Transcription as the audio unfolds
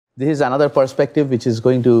This is another perspective which is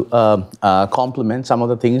going to complement some of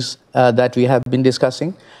the things that we have been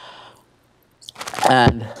discussing.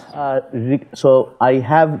 And so I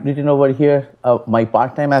have written over here my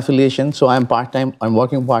part-time affiliation. So I'm part-time, I'm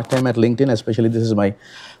working part-time at LinkedIn, especially this is my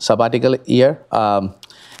sabbatical year.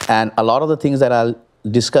 And a lot of the things that I'll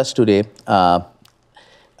discuss today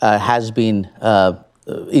has been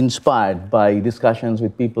inspired by discussions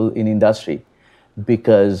with people in industry,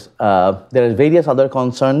 because there are various other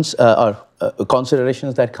concerns or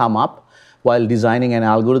considerations that come up while designing an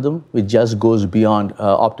algorithm which just goes beyond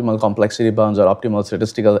optimal complexity bounds or optimal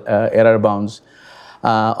statistical error bounds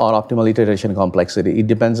or optimal iteration complexity. It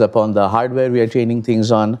depends upon the hardware we are training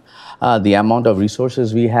things on, the amount of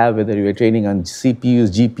resources we have, whether we are training on CPUs,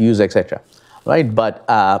 GPUs, etc. Right? But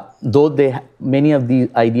though many of the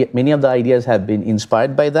ideas have been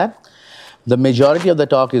inspired by that, the majority of the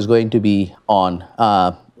talk is going to be on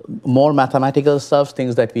more mathematical stuff,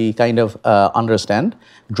 things that we kind of understand,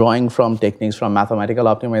 drawing from techniques from mathematical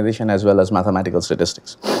optimization as well as mathematical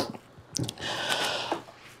statistics.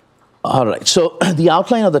 All right, so the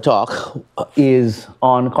outline of the talk is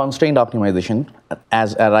on constraint optimization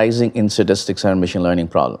as arising in statistics and machine learning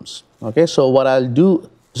problems. Okay, so what I'll do,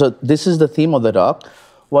 so this is the theme of the talk.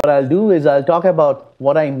 What I'll do is I'll talk about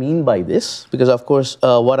what I mean by this, because of course,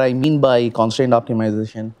 what I mean by constraint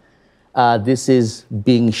optimization, this is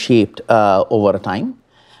being shaped over time.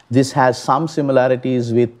 This has some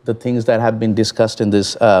similarities with the things that have been discussed in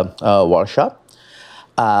this workshop,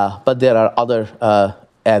 but there are other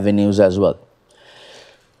avenues as well.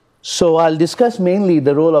 So I'll discuss mainly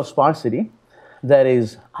the role of sparsity. That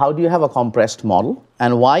is, how do you have a compressed model?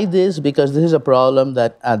 And why this? Because this is a problem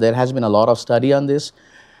that there has been a lot of study on this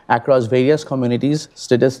across various communities: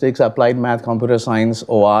 statistics, applied math, computer science,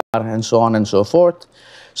 OR, and so on and so forth.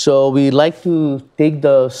 So we like to take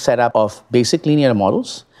the setup of basic linear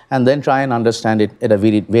models and then try and understand it at a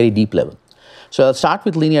very, very deep level. So I'll start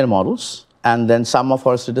with linear models, and then some of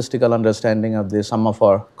our statistical understanding of this, some of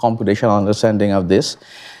our computational understanding of this.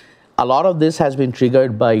 A lot of this has been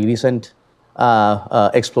triggered by recent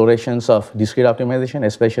explorations of discrete optimization,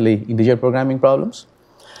 especially integer programming problems.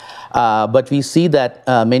 But we see that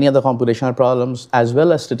many of the computational problems, as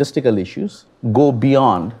well as statistical issues, go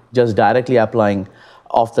beyond just directly applying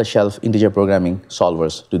off-the-shelf integer programming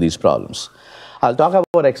solvers to these problems. I'll talk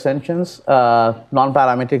about extensions,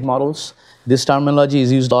 non-parametric models. This terminology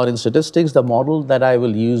is used a lot in statistics. The model that I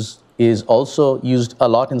will use is also used a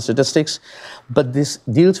lot in statistics, but this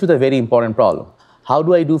deals with a very important problem. How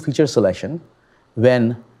do I do feature selection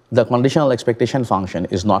when the conditional expectation function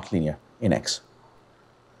is not linear in X?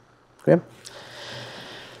 Okay.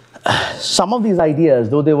 Some of these ideas,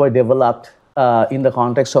 though they were developed in the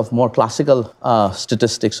context of more classical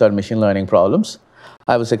statistics or machine learning problems,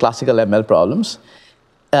 I would say classical ML problems,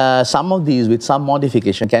 some of these with some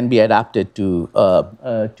modification can be adapted to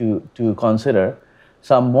consider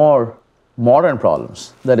some more modern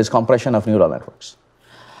problems, that is compression of neural networks.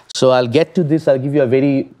 So I'll get to this, I'll give you a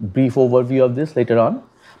very brief overview of this later on.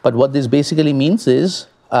 But what this basically means is,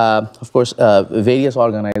 of course, various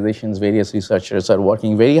organizations, various researchers are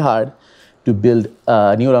working very hard to build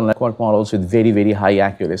neural network models with very, very high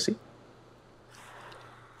accuracy.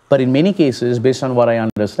 But in many cases, based on what I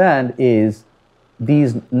understand, is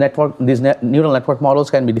these neural network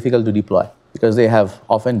models can be difficult to deploy because they have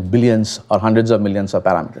often billions or hundreds of millions of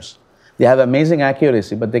parameters. They have amazing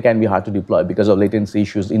accuracy, but they can be hard to deploy because of latency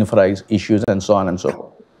issues, inference issues, and so on and so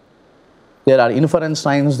forth. There are inference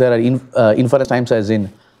times. There are inference times as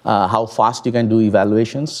in how fast you can do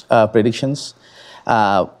evaluations, predictions,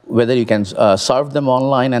 whether you can serve them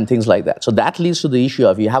online and things like that. So that leads to the issue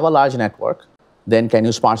of you have a large network, then can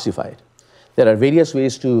you sparsify it? There are various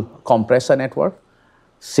ways to compress a network.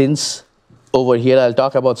 Since over here I'll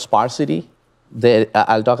talk about sparsity,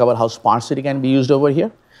 I'll talk about how sparsity can be used over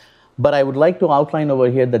here. But I would like to outline over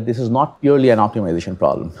here that this is not purely an optimization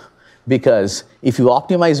problem. Because if you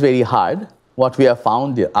optimize very hard, what we have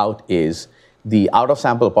found out is the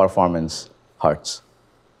out-of-sample performance hurts.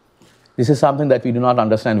 This is something that we do not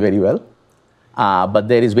understand very well, but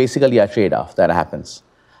there is basically a trade-off that happens.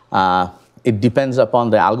 It depends upon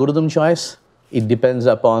the algorithm choice, it depends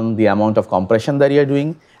upon the amount of compression that you're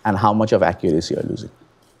doing, and how much of accuracy you're losing.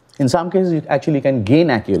 In some cases, you actually can gain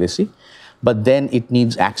accuracy, but then it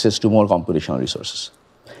needs access to more computational resources.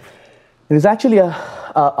 There is actually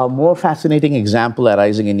a more fascinating example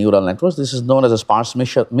arising in neural networks. This is known as a sparse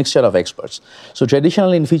mixture of experts. So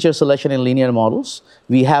traditionally in feature selection in linear models,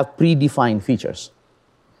 we have predefined features.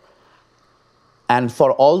 And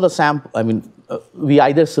for all the sample, we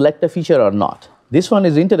either select a feature or not. This one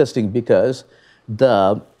is interesting because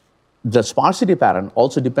the the sparsity pattern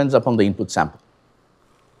also depends upon the input sample.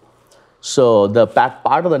 So the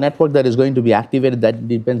part of the network that is going to be activated, that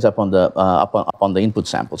depends upon the upon the input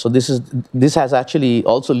sample. So this has actually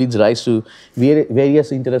also leads rise to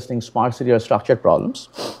various interesting sparsity or structured problems.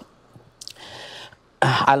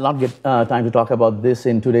 I'll not get time to talk about this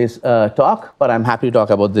in today's talk, but I'm happy to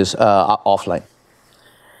talk about this offline.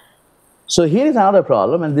 So here is another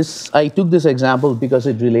problem, and I took this example because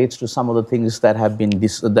it relates to some of the things that have been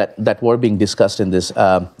that were being discussed in this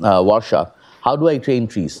workshop. How do I train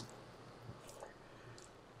trees?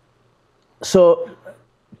 So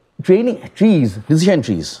training trees, decision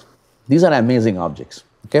trees, these are amazing objects,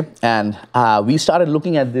 okay? And we started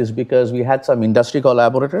looking at this because we had some industry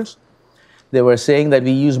collaborators. They were saying that we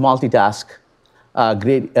use multitask,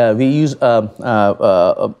 we use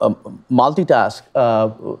multitask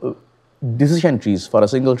decision trees for a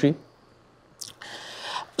single tree.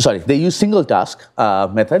 Sorry, they use single task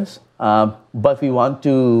methods, but we want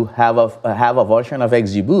to have a version of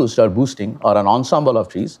XGBoost or boosting or an ensemble of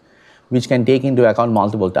trees which can take into account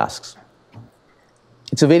multiple tasks.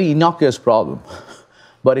 It's a very innocuous problem,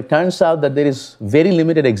 but it turns out that there is very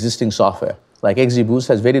limited existing software. Like XGBoost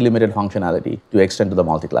has very limited functionality to extend to the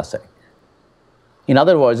multi-class setting. In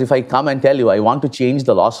other words, if I come and tell you I want to change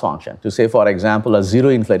the loss function to say, for example, a zero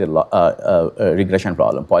inflated regression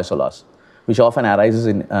problem, Poisson loss, which often arises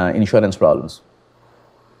in insurance problems,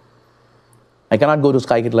 I cannot go to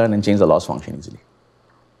scikit-learn and change the loss function easily.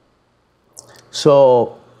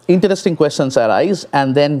 So interesting questions arise,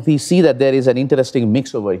 and then we see that there is an interesting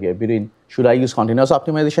mix over here between should I use continuous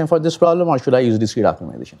optimization for this problem or should I use discrete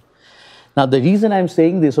optimization? Now, the reason I'm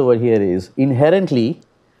saying this over here is inherently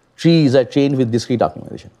trees are trained with discrete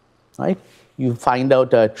optimization, right? You find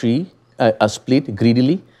out a tree, a split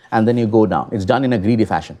greedily, and then you go down. It's done in a greedy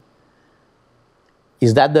fashion.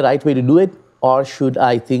 Is that the right way to do it, or should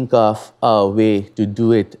I think of a way to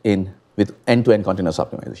do it with end-to-end continuous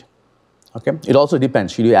optimization? Okay. It also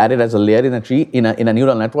depends. Should you add it as a layer in a tree, in a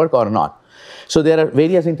neural network or not? So there are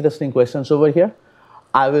various interesting questions over here.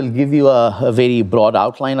 I will give you a very broad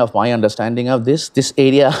outline of my understanding of this. This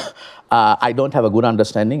area, I don't have a good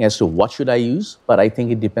understanding as to what should I use, but I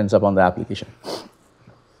think it depends upon the application.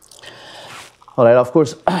 All right, of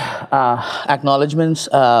course, acknowledgements.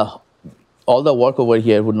 All the work over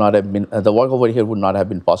here would not have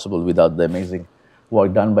been possible without the amazing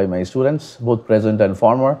work done by my students, both present and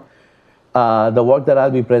former. The work that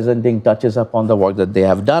I'll be presenting touches upon the work that they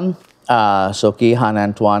have done. So Kehan,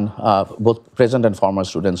 Antoine, both present and former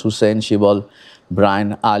students, Hussein, Shibal,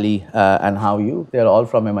 Brian, Ali, and How You, they're all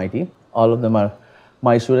from MIT. All of them are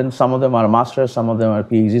my students. Some of them are masters, some of them are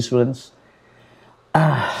PhD students.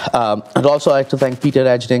 I'd also like to thank Peter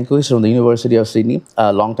Ajdenko, who's from the University of Sydney,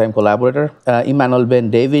 a longtime collaborator. Emmanuel Ben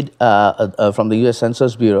David from the US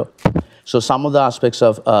Census Bureau. So some of the aspects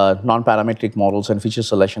of non-parametric models and feature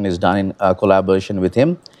selection is done in collaboration with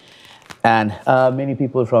him, and many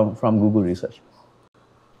people from Google Research.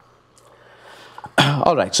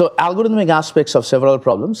 All right, so algorithmic aspects of several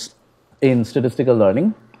problems in statistical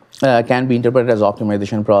learning can be interpreted as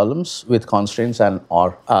optimization problems with constraints and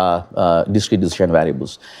or discrete decision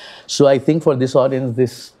variables. So I think for this audience,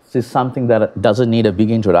 this is something that doesn't need a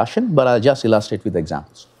big introduction, but I'll just illustrate with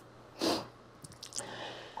examples.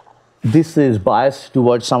 This is biased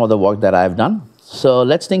towards some of the work that I've done. So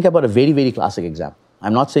let's think about a very, very classic example.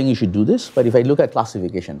 I'm not saying you should do this, but if I look at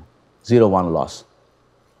classification, 0-1 loss,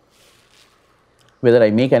 whether I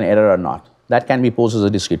make an error or not, that can be posed as a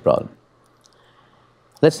discrete problem.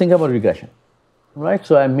 Let's think about regression, right?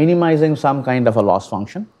 So I'm minimizing some kind of a loss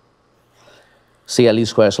function, CLE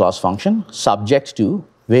squares loss function, subject to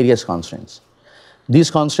various constraints. These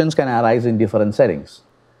constraints can arise in different settings.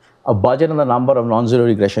 A budget on the number of non-zero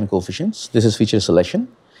regression coefficients, this is feature selection.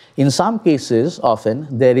 In some cases, often,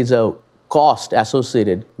 there is a cost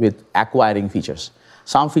associated with acquiring features.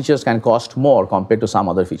 Some features can cost more compared to some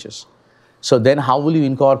other features. So then how will you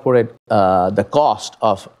incorporate the cost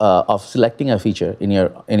of selecting a feature in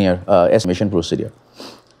your estimation procedure?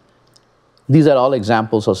 These are all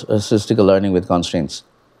examples of statistical learning with constraints.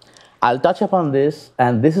 I'll touch upon this,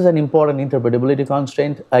 and this is an important interpretability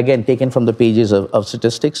constraint, again, taken from the pages of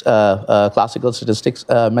statistics, classical statistics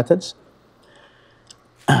methods.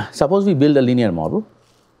 Suppose we build a linear model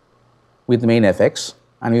with main fx,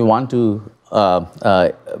 and we want to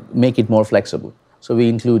make it more flexible. So we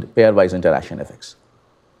include pairwise interaction fx.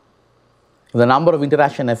 The number of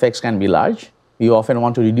interaction fx can be large. We often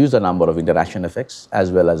want to reduce the number of interaction fx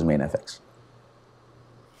as well as main fx.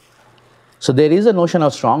 So there is a notion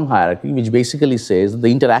of strong hierarchy, which basically says the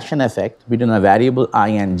interaction effect between a variable I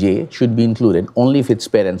and j should be included only if its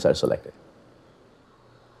parents are selected.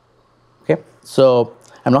 Okay? So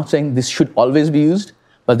I'm not saying this should always be used,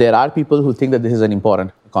 but there are people who think that this is an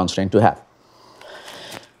important constraint to have.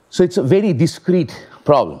 So it's a very discrete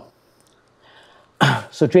problem.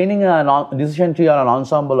 So training a decision tree or an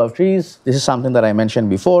ensemble of trees, this is something that I mentioned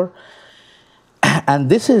before. And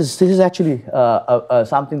this is actually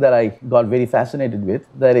something that I got very fascinated with.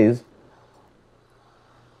 That is,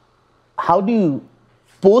 how do you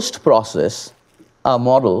post-process a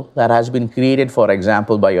model that has been created, for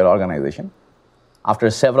example, by your organization?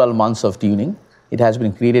 After several months of tuning, it has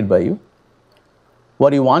been created by you.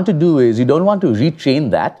 What you want to do is, you don't want to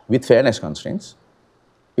retrain that with fairness constraints.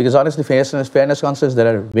 Because honestly, fairness constraints,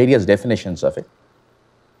 there are various definitions of it.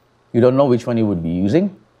 You don't know which one you would be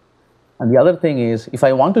using. And the other thing is, if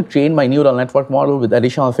I want to train my neural network model with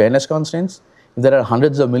additional fairness constraints, if there are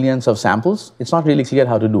hundreds of millions of samples, it's not really clear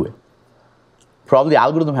how to do it. Probably the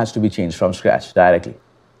algorithm has to be changed from scratch directly.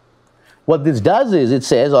 What this does is, it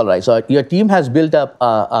says, all right, so your team has built up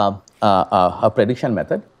a prediction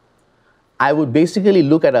method. I would basically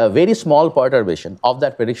look at a very small perturbation of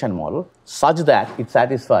that prediction model such that it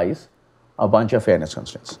satisfies a bunch of fairness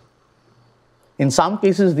constraints. In some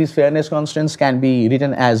cases, these fairness constraints can be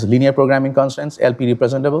written as linear programming constraints, LP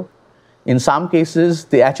representable. In some cases,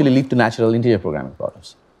 they actually lead to natural integer programming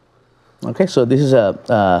problems. Okay, so this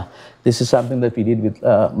is something that we did with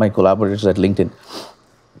my collaborators at LinkedIn.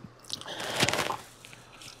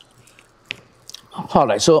 All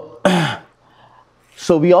right, so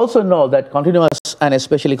we also know that continuous and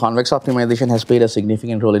especially convex optimization has played a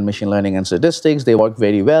significant role in machine learning and statistics. They work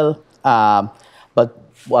very well. But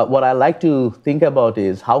what I like to think about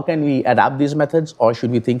is, how can we adapt these methods, or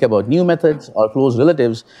should we think about new methods or close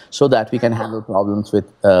relatives so that we can handle problems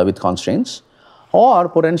with constraints? Or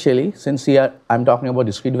potentially, since here I'm talking about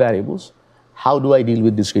discrete variables, how do I deal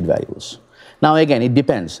with discrete variables? Now again, it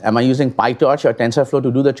depends. Am I using PyTorch or TensorFlow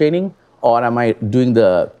to do the training? Or am I doing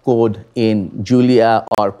the code in Julia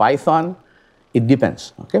or Python? It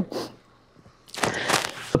depends, okay?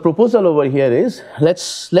 The proposal over here is,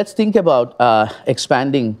 let's think about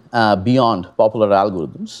expanding beyond popular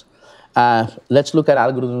algorithms. Let's look at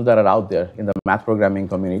algorithms that are out there in the math programming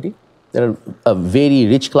community. There are a very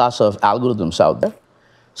rich class of algorithms out there.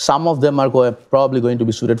 Some of them are probably going to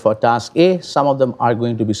be suited for task A, some of them are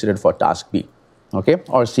going to be suited for task B. Okay,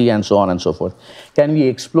 or C, and so on and so forth. Can we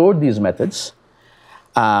explore these methods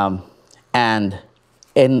and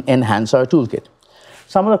enhance our toolkit?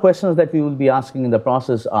 Some of the questions that we will be asking in the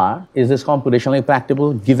process are, is this computationally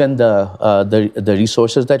practicable given the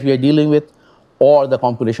resources that we are dealing with, or the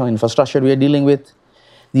computational infrastructure we are dealing with?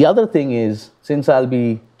 The other thing is, since I'll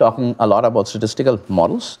be talking a lot about statistical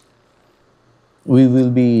models, we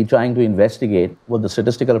will be trying to investigate what the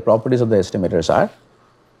statistical properties of the estimators are.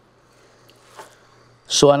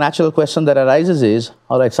 So a natural question that arises is,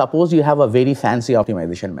 all right, suppose you have a very fancy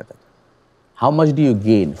optimization method. How much do you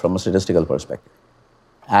gain from a statistical perspective,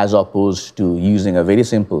 as opposed to using a very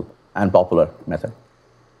simple and popular method?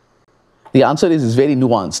 The answer is, it's very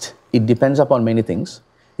nuanced. It depends upon many things.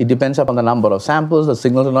 It depends upon the number of samples, the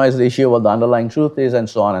signal-to-noise ratio, what the underlying truth is, and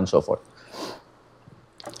so on and so forth.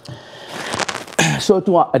 So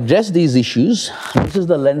to address these issues, this is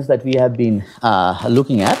the lens that we have been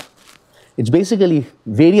looking at. It's basically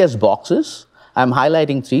various boxes. I'm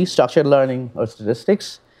highlighting 3: structured learning or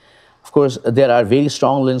statistics. Of course, there are very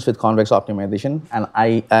strong links with convex optimization, and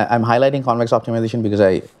I'm highlighting convex optimization because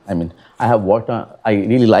I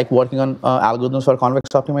really like working on algorithms for convex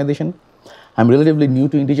optimization. I'm relatively new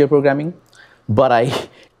to integer programming, but I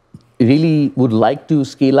really would like to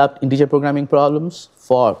scale up integer programming problems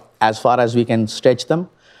for as far as we can stretch them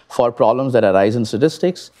for problems that arise in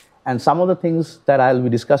statistics. And some of the things that I'll be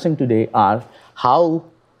discussing today are how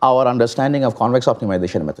our understanding of convex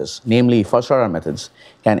optimization methods, namely first-order methods,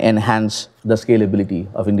 can enhance the scalability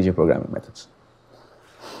of integer programming methods.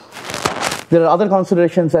 There are other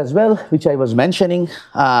considerations as well, which I was mentioning,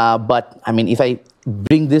 but I mean, if I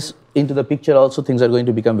bring this into the picture also, things are going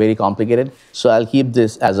to become very complicated. So I'll keep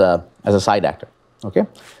this as a side actor, okay?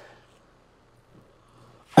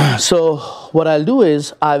 So what I'll do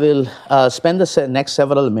is, I will spend the next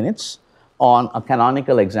several minutes on a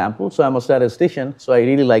canonical example. So I'm a statistician, so I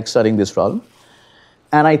really like studying this problem.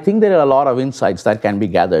 And I think there are a lot of insights that can be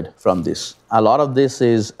gathered from this. A lot of this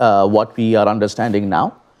is what we are understanding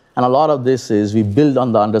now. And a lot of this is we build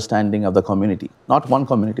on the understanding of the community. Not one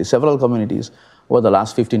community, several communities over the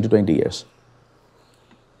last 15 to 20 years.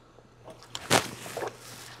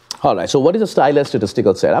 All right, so what is a stylized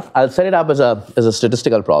statistical setup? I'll set it up as a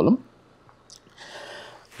statistical problem,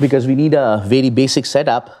 because we need a very basic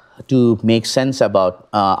setup to make sense about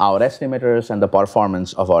our estimators and the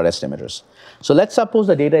performance of our estimators. So let's suppose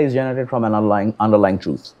the data is generated from an underlying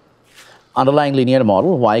truth. Underlying linear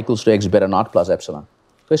model, y equals to x beta naught plus epsilon.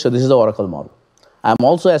 Okay, so this is the Oracle model. I'm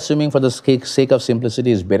also assuming for the sake of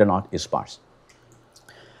simplicity is beta naught is sparse.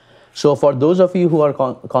 So for those of you who are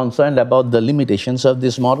concerned about the limitations of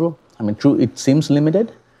this model, I mean, true, it seems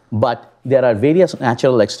limited, but there are various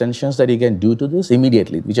natural extensions that you can do to this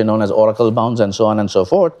immediately, which are known as Oracle bounds and so on and so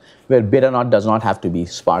forth, where beta naught does not have to be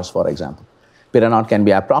sparse, for example. Beta naught can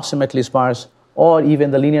be approximately sparse, or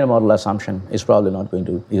even the linear model assumption is probably not going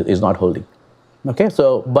to, is not holding. Okay,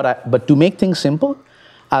 so, but to make things simple,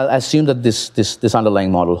 I'll assume that this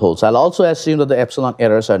underlying model holds. I'll also assume that the epsilon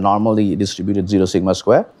errors are normally distributed 0 sigma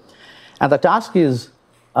square. And the task is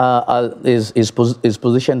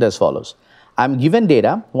positioned as follows. I'm given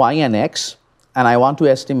data, y and x, and I want to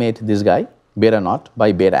estimate this guy, beta naught,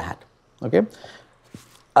 by beta hat. Okay?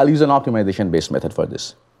 I'll use an optimization-based method for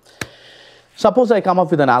this. Suppose I come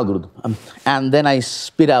up with an algorithm, and then I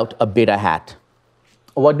spit out a beta hat.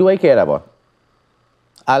 What do I care about?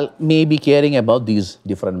 I'll maybe caring about these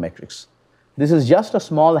different metrics. This is just a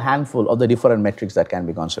small handful of the different metrics that can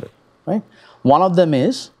be considered. Right? One of them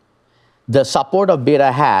is the support of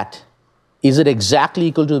beta hat, is it exactly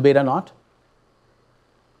equal to beta naught?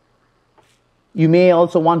 You may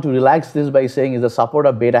also want to relax this by saying, is the support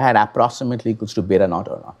of beta hat approximately equals to beta naught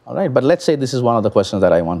or not? All right, but let's say this is one of the questions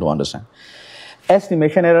that I want to understand.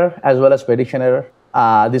 Estimation error as well as prediction error.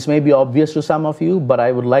 This may be obvious to some of you, but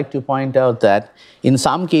I would like to point out that in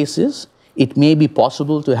some cases, it may be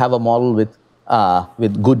possible to have a model with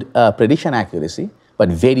good prediction accuracy, but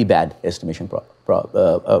very bad estimation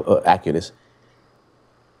accuracy.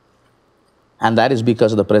 And that is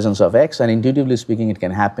because of the presence of X, and intuitively speaking, it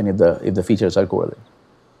can happen if the features are correlated.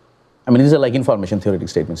 I mean, these are like information theoretic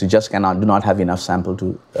statements. You just do not have enough sample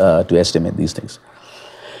to estimate these things.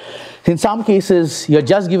 In some cases, you're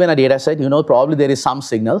just given a data set, you know probably there is some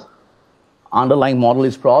signal. Underlying model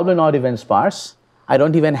is probably not even sparse. I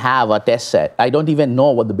don't even have a test set. I don't even know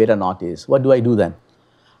what the beta naught is. What do I do then?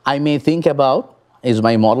 I may think about, is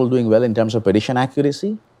my model doing well in terms of prediction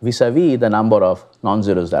accuracy vis-a-vis the number of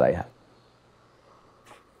non-zeros that I have?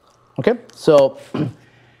 Okay, so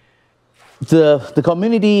the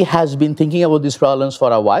community has been thinking about these problems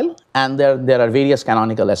for a while, and there are various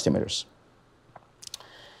canonical estimators.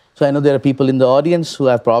 So I know there are people in the audience who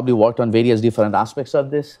have probably worked on various different aspects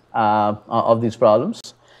of this, of these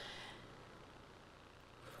problems.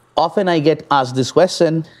 Often I get asked this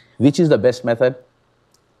question, which is the best method?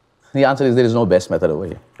 The answer is there is no best method over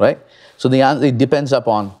here, right? So the answer, it depends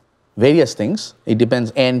upon various things. It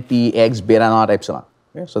depends n, p, x, beta naught, epsilon.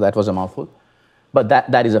 Okay? So that was a mouthful. But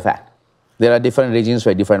that is a fact. There are different regimes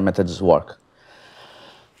where different methods work.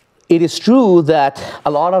 It is true that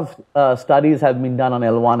a lot of studies have been done on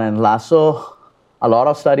L1 and lasso. A lot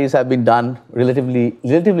of studies have been done relatively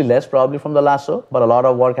less probably from the lasso, but a lot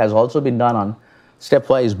of work has also been done on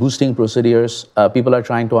stepwise boosting procedures. People are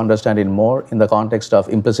trying to understand it more in the context of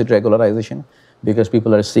implicit regularization, because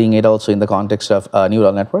people are seeing it also in the context of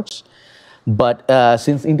neural networks. But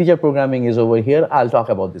since integer programming is over here, I'll talk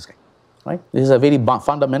about this guy. Right? This is a very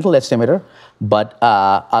fundamental estimator, but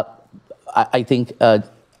I think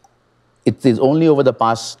it is only over the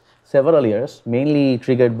past several years, mainly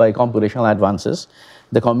triggered by computational advances,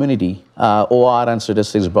 the community, OR and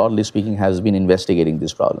statistics broadly speaking, has been investigating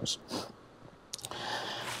these problems.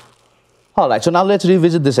 All right, so now let's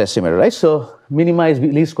revisit this estimator, right? So minimize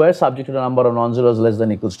least square subject to the number of non-zeros less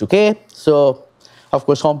than equals to k. So of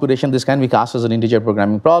course, computation, this can be cast as an integer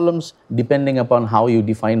programming problems. Depending upon how you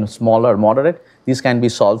define small or moderate, these can be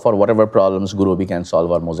solved for whatever problems Gurobi can solve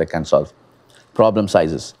or Mosaic can solve. Problem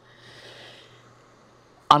sizes.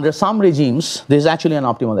 Under some regimes, there is actually an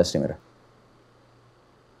optimal estimator.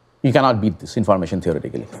 You cannot beat this information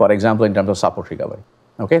theoretically. For example, in terms of support recovery.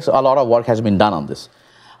 Okay, so a lot of work has been done on this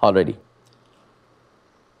already.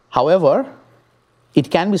 However, it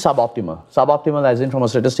can be suboptimal. Suboptimal as in from a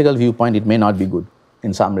statistical viewpoint, it may not be good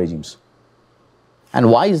in some regimes. And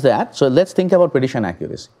why is that? So let's think about prediction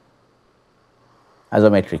accuracy as a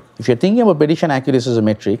metric. If you're thinking about prediction accuracy as a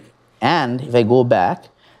metric, and if I go back,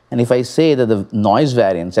 and if I say that the noise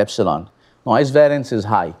variance, epsilon, noise variance is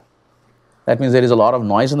high, that means there is a lot of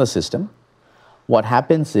noise in the system. What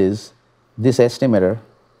happens is this estimator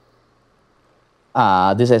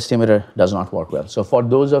does not work well. So for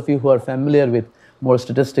those of you who are familiar with more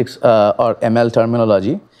statistics or ML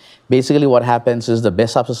terminology, basically what happens is the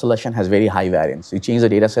best subset selection has very high variance. You change the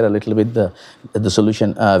data set a little bit, the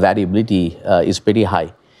solution variability is pretty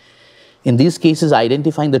high. In these cases,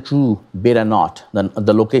 identifying the true beta naught,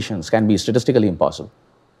 the locations, can be statistically impossible.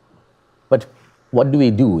 But what do we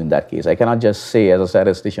do in that case? I cannot just say as a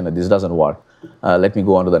statistician that this doesn't work. Let me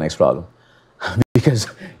go on to the next problem because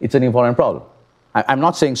it's an important problem. I'm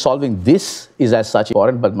not saying solving this is as such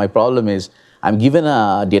important, but my problem is I'm given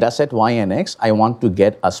a data set y and x. I want to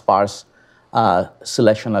get a sparse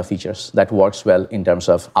selection of features that works well in terms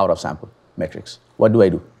of out-of-sample metrics. What do I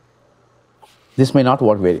do? This may not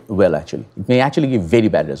work very well, actually. It may actually give very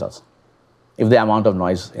bad results if the amount of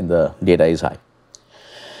noise in the data is high.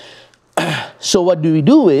 So what do we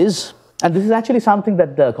do is, and this is actually something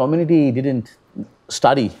that the community didn't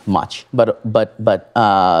study much, but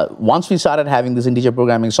once we started having these integer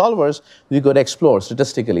programming solvers, we could explore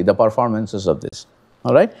statistically the performances of this,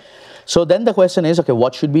 all right? So then the question is, okay,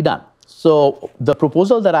 what should be done? So the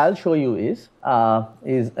proposal that I'll show you is an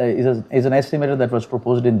estimator that was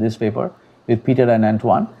proposed in this paper with Peter and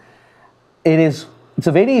Antoine. It's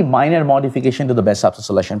a very minor modification to the best subset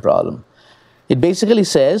selection problem. It basically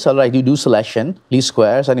says, all right, you do selection, least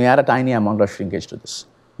squares, and you add a tiny amount of shrinkage to this.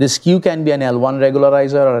 This Q can be an L1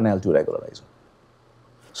 regularizer or an L2 regularizer.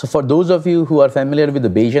 So for those of you who are familiar with the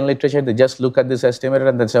Bayesian literature, they just look at this estimator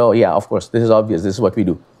and then say, oh yeah, of course, this is obvious, this is what we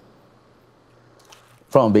do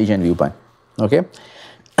from a Bayesian viewpoint, okay?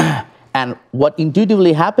 And what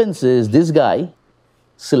intuitively happens is this guy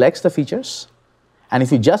selects the features, and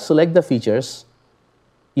if you just select the features,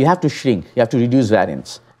 you have to shrink, you have to reduce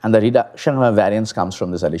variance, and the reduction of variance comes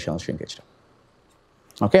from this additional shrinkage.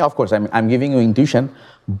 Okay, of course, I'm giving you intuition,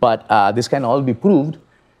 but this can all be proved,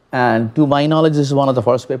 and to my knowledge, this is one of the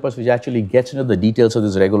first papers which actually gets into the details of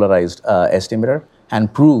this regularized estimator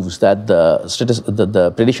and proves that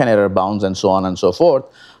the prediction error bounds and so on and so forth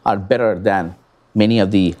are better than many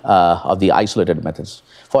of the isolated methods.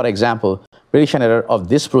 For example, prediction error of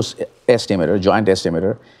this estimator, joint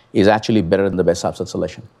estimator, is actually better than the best subset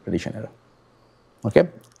selection prediction error. Okay,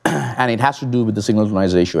 and it has to do with the signal to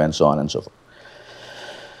noise ratio and so on and so forth.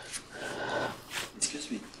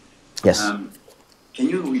 Excuse me. Yes. Can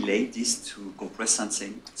you relate this to compressed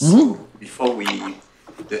sensing? So before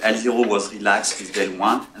the L0 was relaxed with the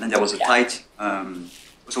L1, and then there was a tight,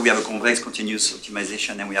 so we have a convex continuous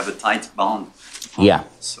optimization and we have a tight bound. Yeah.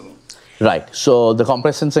 So. Right. So the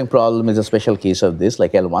compressed sensing problem is a special case of this,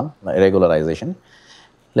 like L1, like regularization.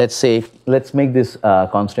 Let's make this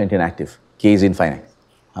constraint inactive. K is infinite,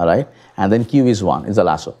 all right? And then Q is 1, is a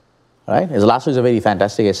lasso, all right? The lasso is a very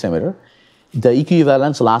fantastic estimator. The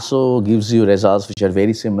equivalence lasso gives you results which are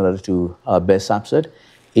very similar to best subset.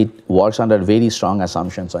 It works under very strong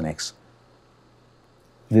assumptions on X,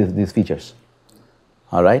 these features,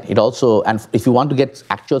 all right? It also, and if you want to get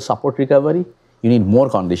actual support recovery, you need more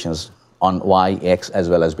conditions on Y, X, as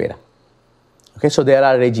well as beta. Okay, so there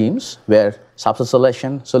are regimes where subset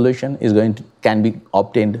solution can be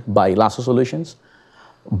obtained by lasso solutions,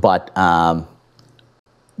 but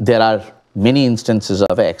there are many instances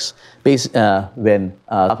of X when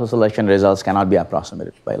subset selection results cannot be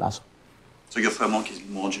approximated by lasso. So your framework is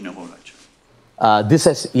more general, actually.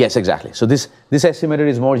 Yes, exactly. So this estimator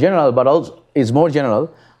is more general,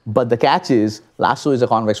 but the catch is lasso is a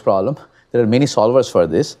convex problem. There are many solvers for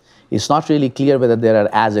this. It's not really clear whether there are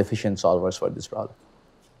as efficient solvers for this problem,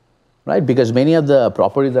 right? Because many of the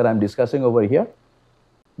properties that I'm discussing over here,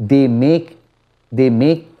 they make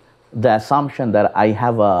the assumption that I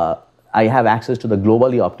have access to the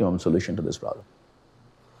globally optimum solution to this problem.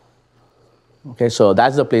 Okay, so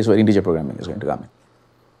that's the place where integer programming is going to come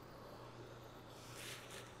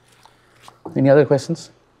in. Any other questions?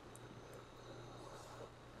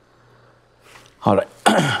 All right.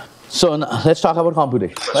 So let's talk about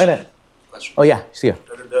computation. Right? Question. Oh yeah, see.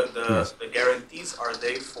 The guarantees, are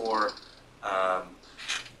they for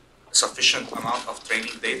sufficient amount of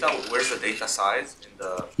training data? Where's the data size in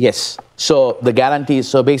the? Yes. So the guarantees.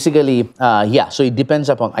 So basically, yeah. So it depends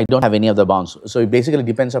upon. I don't have any of the bounds. So it basically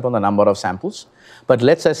depends upon the number of samples. But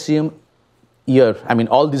let's assume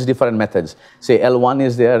all these different methods. Say L1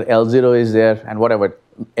 is there, L0 is there, and whatever.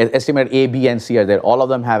 Estimate A, B, and C are there. All of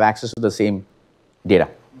them have access to the same data.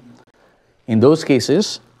 In those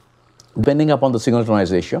cases, depending upon the signal to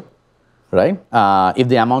noise ratio, right? If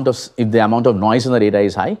the amount of noise in the data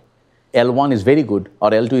is high, L1 is very good, or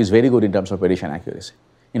L2 is very good in terms of prediction accuracy.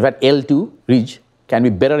 In fact, L2 reach can be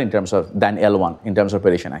better than L1 in terms of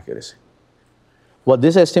prediction accuracy. What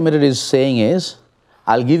this estimator is saying is,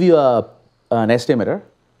 I'll give you an estimator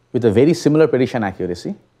with a very similar prediction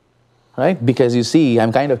accuracy, right? Because you see,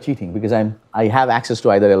 I'm kind of cheating because I have access to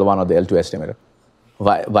either L1 or the L2 estimator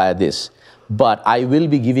via this. But I will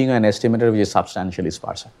be giving you an estimator which is substantially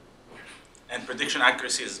sparser. And prediction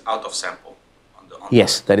accuracy is out of sample?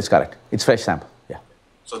 Yes, that is correct. It's fresh sample, yeah.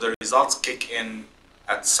 So the results kick in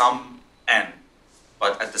at some n,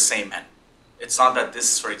 but at the same n? it's not that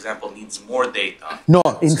this, for example, needs more data. No,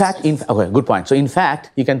 in fact, okay, good point. So in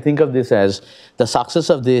fact, you can think of this as the success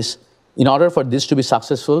of this. In order for this to be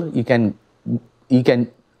successful, you can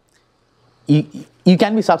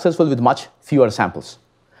be successful with much fewer samples.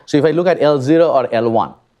 So if I look at L0 or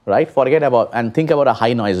L1, right, forget about and think about a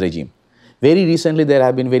high noise regime. Very recently, there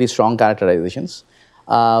have been very strong characterizations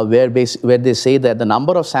where they say that the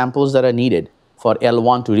number of samples that are needed for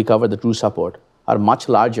L1 to recover the true support are much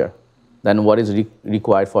larger than what is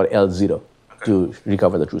required for L0 to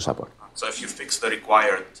recover the true support. So if you fix the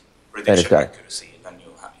required prediction accuracy, then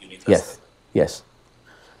you need less. Yes.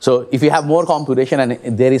 So if you have more computation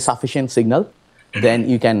and there is sufficient signal, then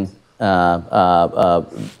you can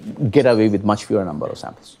get away with much fewer number of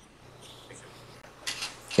samples.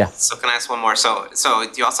 Yeah. So can I ask one more? So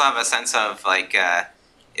do you also have a sense of like,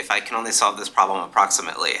 if I can only solve this problem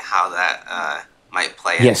approximately, how that might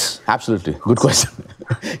play out? Yes, absolutely. Good question.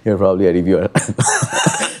 You're probably a reviewer.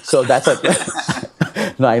 So that's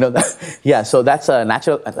no, I know that. Yeah, so that's a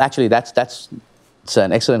natural, actually it's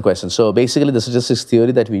an excellent question. So basically the statistics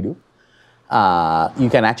theory that we do, you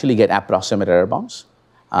can actually get approximate error bounds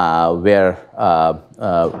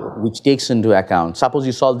which takes into account, suppose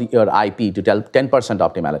you solve your IP to tell 10%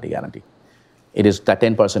 optimality guarantee. It is that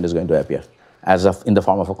 10% is going to appear in the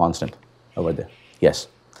form of a constant over there. Yes.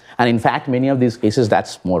 And in fact, many of these cases,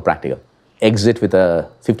 that's more practical. Exit with a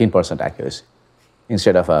 15% accuracy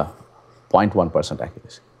instead of a 0.1%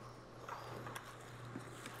 accuracy.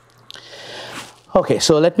 Okay,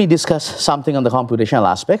 so let me discuss something on the computational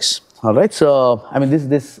aspects. All right, so I mean,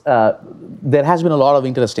 there has been a lot of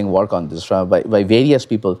interesting work on this by various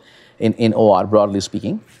people in OR, broadly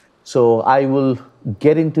speaking. So I will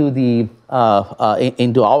get into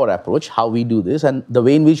into our approach, how we do this, and the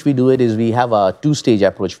way in which we do it is we have a two-stage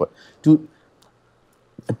approach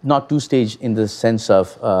not two-stage in the sense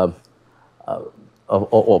of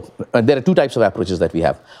there are two types of approaches that we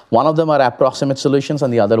have. One of them are approximate solutions,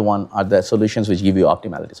 and the other one are the solutions which give you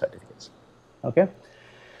optimality certificates. Okay?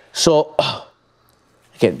 So,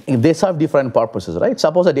 they serve different purposes, right?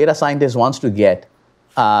 Suppose a data scientist wants to get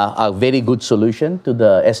a very good solution to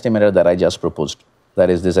the estimator that I just proposed. That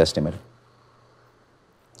is this estimator.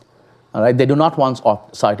 All right? They do not want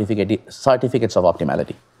certificates of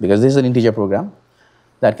optimality because this is an integer program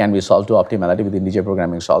that can be solved to optimality with integer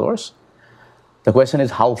programming solvers. The question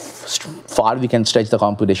is how far we can stretch the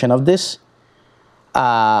computation of this.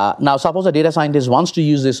 Now, suppose a data scientist wants to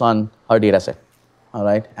use this on her data set, all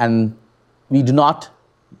right? And we do not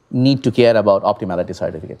need to care about optimality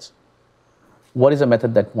certificates. What is a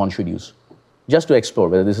method that one should use? Just to explore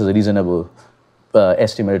whether this is a reasonable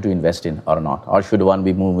estimator to invest in or not, or should one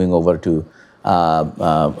be moving over to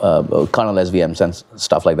kernel SVMs and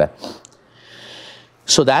stuff like that.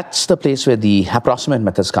 So that's the place where the approximate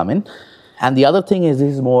methods come in. And the other thing is,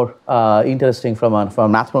 this is more interesting from a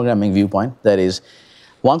math programming viewpoint. That is,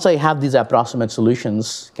 once I have these approximate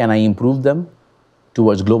solutions, can I improve them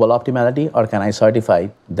towards global optimality, or can I certify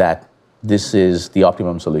that this is the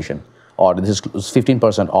optimum solution, or this is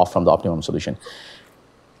 15% off from the optimum solution?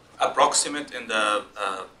 Approximate in the,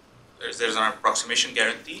 there's an approximation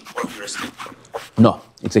guarantee or heuristic? No,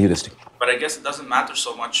 it's a heuristic. But I guess it doesn't matter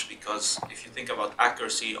so much because if you think about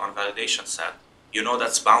accuracy on validation set, you know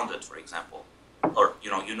that's bounded, for example, or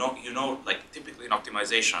you know, like typically in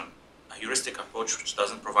optimization, a heuristic approach which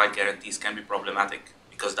doesn't provide guarantees can be problematic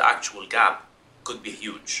because the actual gap could be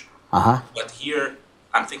huge. But here,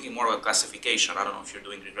 I'm thinking more about classification. I don't know if you're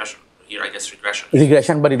doing regression. Here, I guess regression.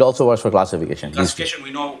 Regression, but it also works for classification. Classification,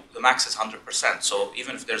 we know the max is 100%. So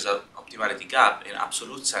even if there's an optimality gap, in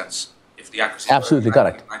absolute sense, if the accuracy absolutely is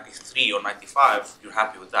correct 93 or 95, you're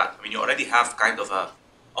happy with that. I mean, you already have kind of a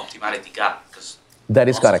optimality gap because that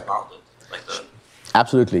is correct.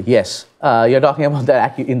 Absolutely, yes. You're talking about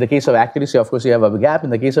that in the case of accuracy, of course, you have a gap. In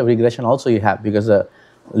the case of regression, also you have, because the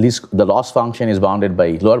loss function is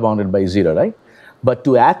lower bounded by 0, right? But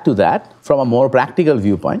to add to that, from a more practical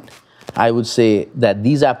viewpoint, I would say that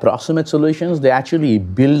these approximate solutions, they actually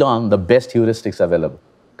build on the best heuristics available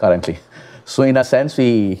currently. So in a sense,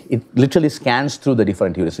 it literally scans through the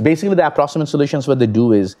different heuristics. Basically, the approximate solutions, what they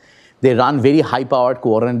do is, they run very high-powered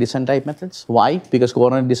coordinate descent type methods. Why? Because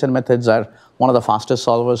coordinate descent methods are one of the fastest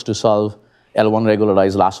solvers to solve L1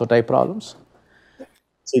 regularized lasso type problems.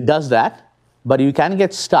 So it does that, but you can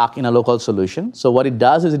get stuck in a local solution. So what it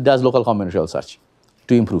does is it does local combinatorial search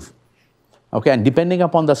to improve. Okay, and depending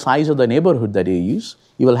upon the size of the neighborhood that you use,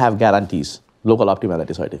 you will have guarantees, local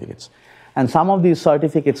optimality certificates. And some of these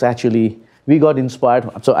certificates actually, we got inspired.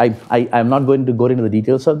 So I'm not going to go into the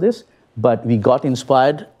details of this, but we got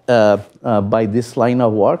inspired by this line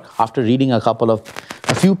of work after reading a couple of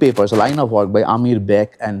a few papers, a line of work by Amir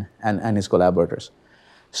Beck and his collaborators.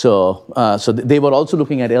 So, they were also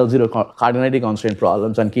looking at L0 cardinality constraint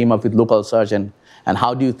problems and came up with local search and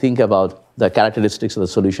how do you think about the characteristics of the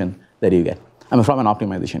solution that you get. I mean, from an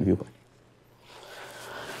optimization viewpoint.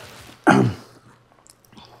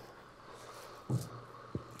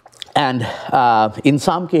 And in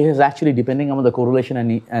some cases, actually, depending on the correlation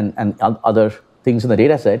and other things in the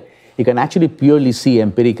data set, you can actually purely see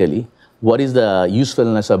empirically what is the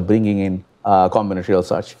usefulness of bringing in combinatorial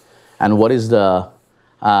search, and what is the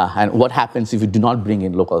and what happens if you do not bring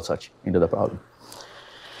in local search into the problem.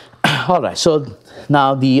 All right, so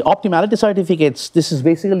now the optimality certificates, this is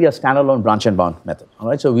basically a standalone branch and bound method. All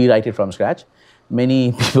right, so we write it from scratch.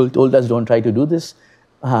 Many people told us don't try to do this.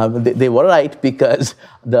 They were right, because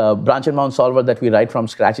the branch and bound solver that we write from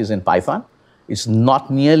scratch is in Python. It's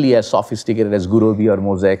not nearly as sophisticated as Gurobi or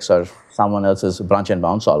Mosaics or someone else's branch and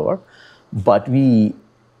bound solver, but we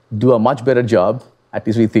do a much better job, at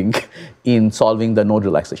least we think, in solving the node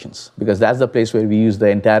relaxations, because that's the place where we use the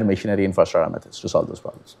entire machinery and first order methods to solve those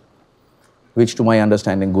problems, which to my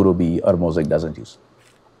understanding Gurobi or Mosaic doesn't use.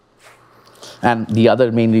 And the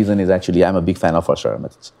other main reason is actually I'm a big fan of first order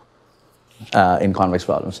methods in convex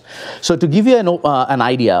problems. So to give you an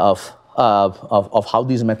idea of how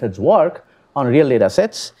these methods work on real data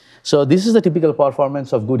sets, so this is the typical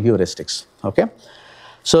performance of good heuristics, okay?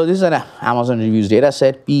 So this is an Amazon reviews data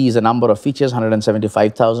set. P is the number of features,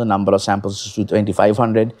 175,000, number of samples is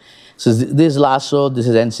 2,500. So this is lasso, this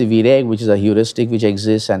is NCV reg, which is a heuristic which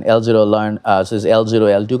exists, and L0 learn, so this is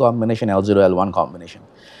L0 L2 combination, L0 L1 combination.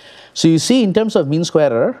 So you see, in terms of mean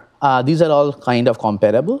square error, these are all kind of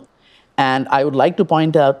comparable. And I would like to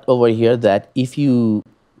point out over here that if you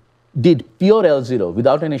did pure L0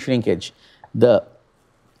 without any shrinkage, the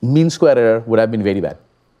mean square error would have been very bad.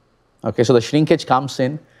 Okay, so the shrinkage comes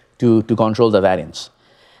in to control the variance.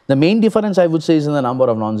 The main difference, I would say, is in the number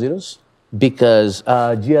of non-zeros, because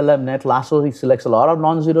GLM net lasso selects a lot of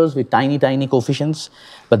non-zeros with tiny, tiny coefficients,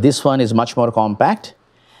 but this one is much more compact.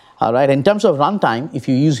 All right, in terms of runtime, if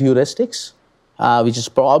you use heuristics, which is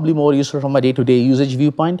probably more useful from a day-to-day usage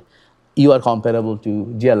viewpoint, you are comparable to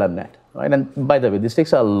GLM net, right? And by the way, this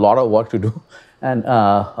takes a lot of work to do, and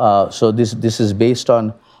so this is based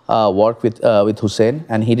on work with Hussein,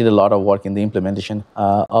 and he did a lot of work in the implementation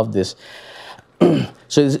of this.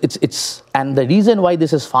 So and the reason why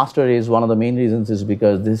this is faster is, one of the main reasons is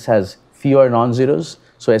because this has fewer non-zeros.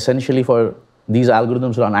 So essentially, for these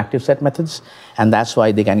algorithms run active set methods, and that's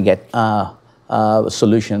why they can get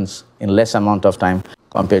solutions in less amount of time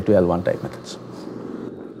compared to L1 type methods.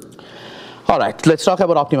 All right, let's talk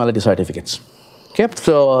about optimality certificates. Okay,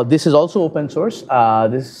 so this is also open source.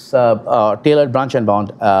 This tailored branch and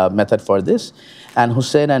bound method for this. And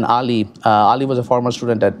Hussein and Ali, Ali was a former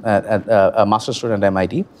student a master's student at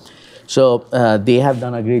MIT. So they have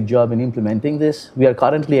done a great job in implementing this. We are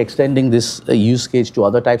currently extending this use case to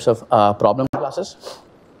other types of problem classes.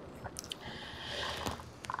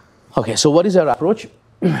 Okay, so what is our approach?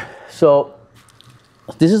 So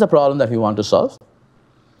this is a problem that we want to solve.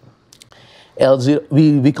 L0,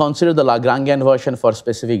 we consider the Lagrangian version for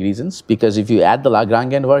specific reasons, because if you add the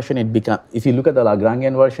Lagrangian version, if you look at the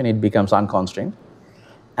Lagrangian version, it becomes unconstrained,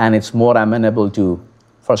 and it's more amenable to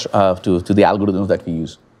the algorithms that we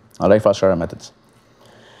use. All right, first order methods.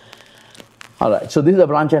 All right, so this is a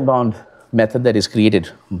branch and bound method that is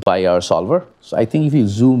created by our solver. So I think if you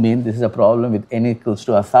zoom in, this is a problem with n equals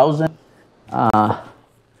to 1,000.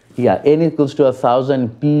 Yeah, n equals to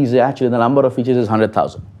 1,000, p is actually, the number of features is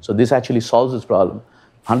 100,000. So this actually solves this problem,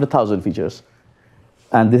 100,000 features,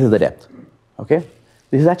 and this is the depth, okay?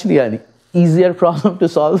 This is actually an easier problem to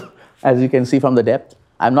solve, as you can see from the depth.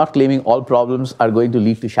 I'm not claiming all problems are going to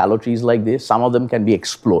lead to shallow trees like this. Some of them can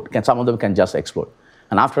explode, some of them can just explode.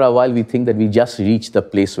 And after a while, we think that we just reach the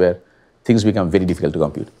place where things become very difficult to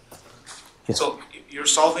compute. Yes. So you're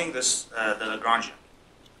solving this, the Lagrangian.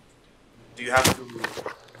 Do you have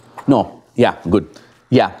to... No, yeah, good.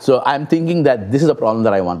 Yeah, so I'm thinking that this is a problem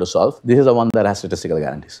that I want to solve. This is the one that has statistical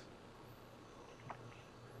guarantees.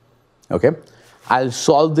 Okay, I'll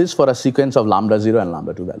solve this for a sequence of lambda 0 and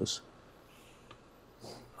lambda 2 values.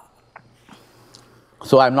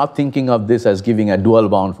 So I'm not thinking of this as giving a dual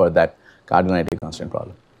bound for that cardinality constraint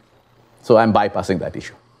problem. So I'm bypassing that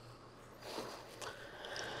issue.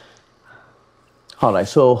 All right,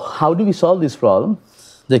 so how do we solve this problem?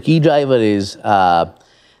 The key driver is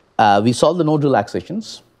we solve the node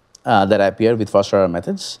relaxations that appear with first order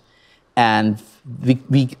methods. And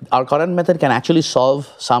our current method can actually solve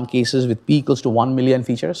some cases with p equals to 1 million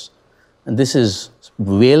features. And this is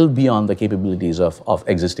well beyond the capabilities of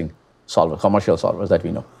existing commercial solvers that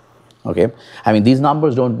we know. Okay, I mean these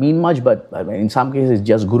numbers don't mean much, but I mean, in some cases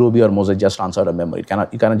just Gurobi or Mosaic just transfer a memory.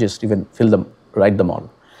 You cannot just even write the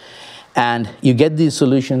model. And you get these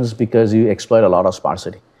solutions because you exploit a lot of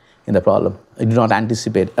sparsity in the problem. You do not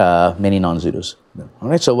anticipate many non-zeros. All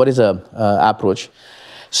right, so what is the approach?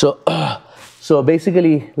 So, so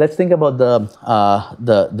basically, let's think about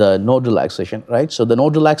the node relaxation, right? So the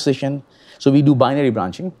node relaxation, so we do binary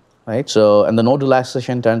branching, right? So, and the node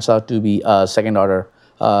relaxation turns out to be a second order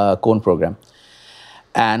cone program.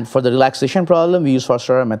 And for the relaxation problem, we use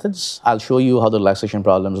first-order methods. I'll show you how the relaxation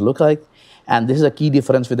problems look like. And this is a key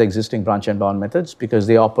difference with the existing branch and bound methods because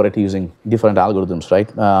they operate using different algorithms,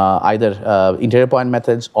 right? Either interior point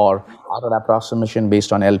methods or outer approximation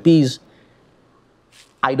based on LPs.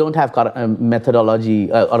 I don't have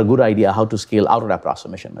methodology or a good idea how to scale outer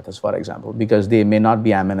approximation methods, for example, because they may not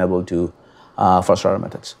be amenable to first-order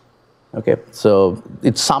methods. Okay, so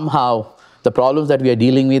it's somehow the problems that we are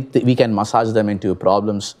dealing with, we can massage them into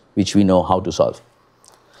problems which we know how to solve.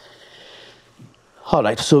 All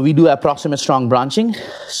right, so we do approximate strong branching.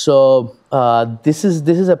 So this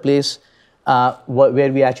is a place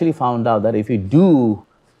where we actually found out that if you do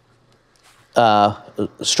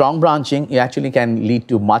strong branching, you actually can lead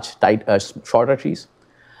to much shorter trees.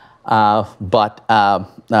 But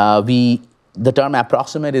the term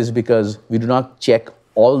approximate is because we do not check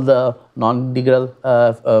all the non-integral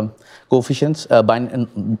coefficients,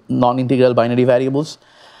 non-integral binary variables.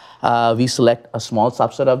 We select a small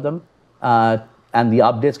subset of them, and the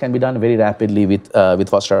updates can be done very rapidly with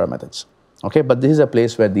first-order methods. Okay, but this is a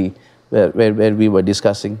place where where we were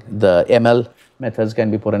discussing the ML methods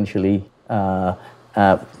can be potentially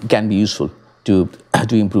can be useful to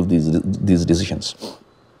improve these decisions.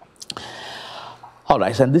 All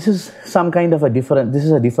right, and this is some kind of a different. This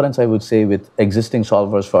is a difference, I would say, with existing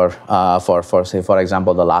solvers for say, for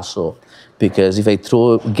example, the lasso, because if I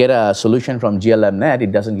get a solution from GLMNet,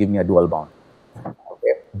 it doesn't give me a dual bound.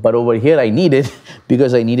 Okay, but over here I need it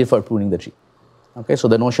because I need it for pruning the tree. Okay, so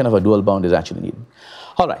the notion of a dual bound is actually needed.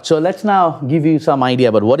 All right, so let's now give you some idea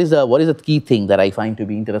about what is the key thing that I find to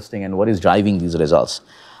be interesting and what is driving these results.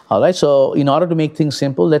 All right, so in order to make things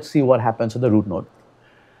simple, let's see what happens at the root node.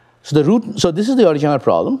 So this is the original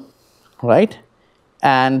problem, right?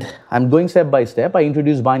 And I'm going step by step. I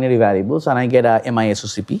introduce binary variables and I get a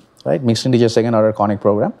MISOCP, right? Mixed integer second order conic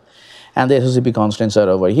program. And the SOCP constants are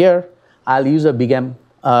over here. I'll use a big M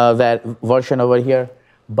version over here.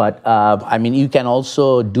 But I mean, you can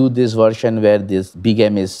also do this version where this big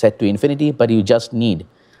M is set to infinity, but you just need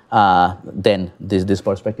then this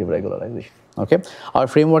perspective regularization. Okay, our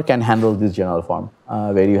framework can handle this general form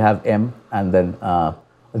where you have M and then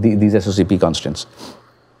these SOCP constants.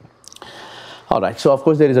 All right, so of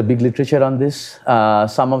course there is a big literature on this.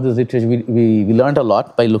 Some of this literature we learned a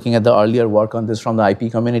lot by looking at the earlier work on this from the IP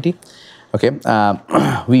community. Okay,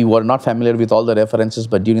 we were not familiar with all the references,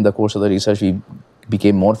 but during the course of the research we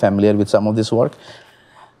became more familiar with some of this work.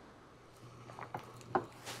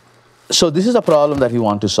 So this is a problem that we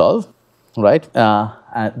want to solve, right? The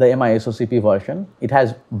MISOCP version, it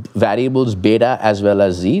has variables beta as well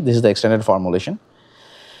as z. This is the extended formulation.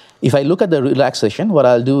 If I look at the relaxation, what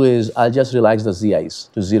I'll do is I'll just relax the zi's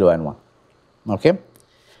to 0 and 1, okay?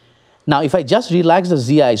 Now, if I just relax the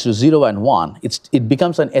zi's to 0 and 1, it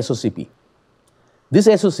becomes an SOCP. This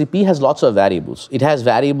SOCP has lots of variables. It has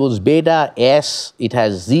variables beta, s, it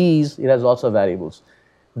has z's, it has lots of variables.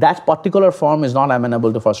 That particular form is not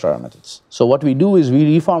amenable to first order methods. So what we do is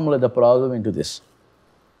we reformulate the problem into this.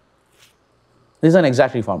 This is an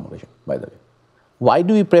exact reformulation, by the way. Why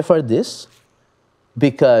do we prefer this?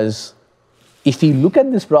 Because if you look at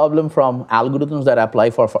this problem from algorithms that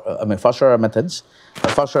apply for first order methods,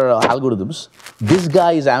 first order algorithms, this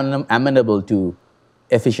guy is amenable to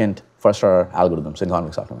efficient first order algorithms in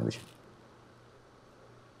convex optimization.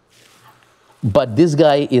 But this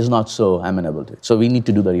guy is not so amenable to it. So we need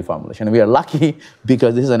to do the reformulation. And we are lucky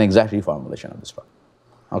because this is an exact reformulation of this problem.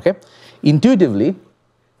 Okay? Intuitively,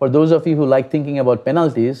 for those of you who like thinking about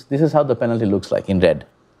penalties, this is how the penalty looks like in red.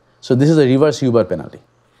 So this is a reverse Huber penalty.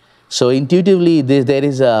 So intuitively, there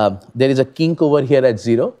is a kink over here at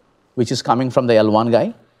 0, which is coming from the L1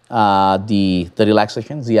 guy, the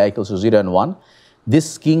relaxation, zi equals to 0 and 1.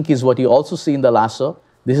 This kink is what you also see in the lasso.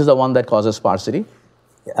 This is the one that causes sparsity,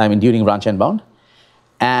 I mean during branch and bound.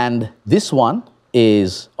 And this one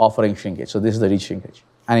is offering shrinkage. So this is the ridge shrinkage.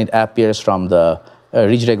 And it appears from the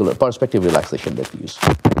ridge regular perspective relaxation that we use.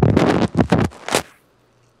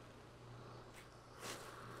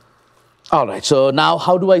 All right, so now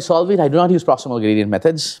how do I solve it? I do not use proximal gradient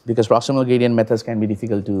methods because proximal gradient methods can be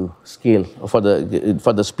difficult to scale for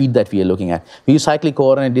the speed that we are looking at. We use cyclic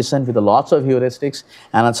coordinate descent with lots of heuristics,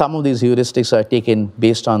 and some of these heuristics are taken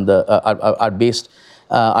based on the are based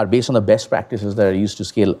on the best practices that are used to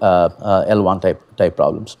scale L1 type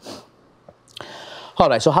problems. All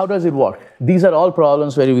right, so how does it work? These are all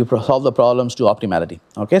problems where we solve the problems to optimality.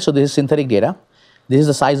 Okay, so this is synthetic data. This is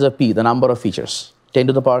the size of P, the number of features. 10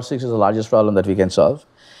 to the power 6 is the largest problem that we can solve.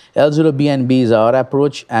 L0 B and B is our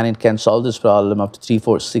approach, and it can solve this problem up to 3,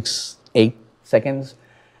 4, 6, 8 seconds.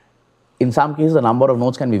 In some cases, the number of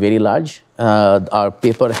nodes can be very large. Our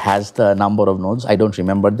paper has the number of nodes. I don't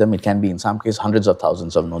remember them. It can be, in some cases, hundreds of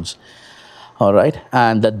thousands of nodes. All right,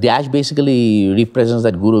 and the dash basically represents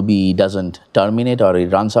that Guru B doesn't terminate or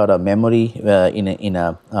it runs out of memory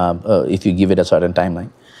if you give it a certain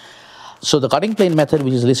timeline. So the cutting plane method,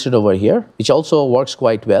 which is listed over here, which also works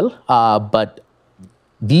quite well, but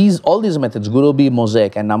all these methods, Guru B,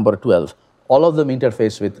 Mosaic, and number 12, all of them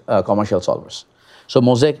interface with commercial solvers. So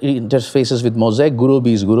Mosaic interfaces with Mosaic, Guru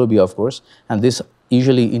B is Guru B, of course, and this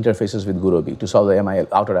usually interfaces with Guru B to solve the MIL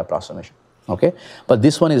outer approximation. Okay, but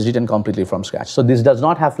this one is written completely from scratch. So this does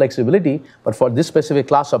not have flexibility, but for this specific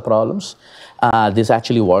class of problems, this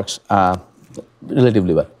actually works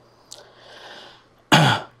relatively well.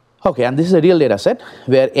 Okay, and this is a real data set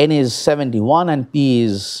where n is 71 and p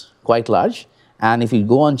is quite large. And if you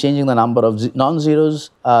go on changing the number of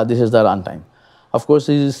non-zeros, this is the runtime. Of course,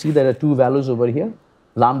 you see there are two values over here,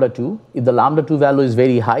 lambda 2. If the lambda 2 value is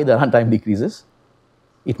very high, the runtime decreases.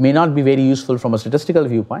 It may not be very useful from a statistical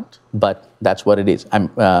viewpoint, but that's what it is. I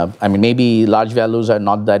mean, maybe large values are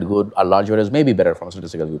not that good, or large values may be better from a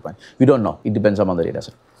statistical viewpoint. We don't know. It depends upon the data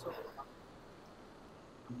set.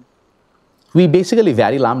 We basically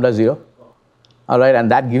vary lambda 0, all right,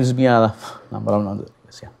 and that gives me a number of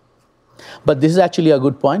non-zeros, yeah. But this is actually a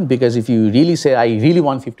good point because if you really say, I really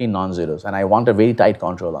want 15 non-zeros and I want a very tight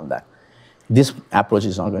control on that, this approach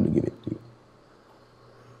is not going to give it to you.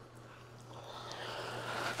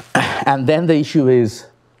 And then the issue is,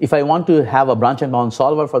 if I want to have a branch and bound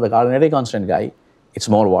solver for the coordinate constant guy, it's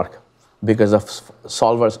more work because of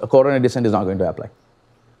solvers, a coordinate descent is not going to apply.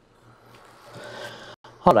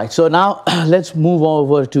 All right, so now let's move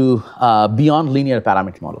over to beyond linear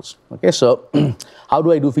parametric models. Okay, so how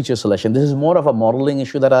do I do feature selection? This is more of a modeling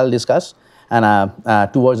issue that I'll discuss and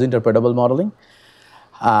towards interpretable modeling.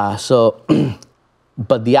 But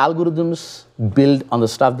the algorithms build on the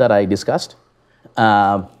stuff that I discussed,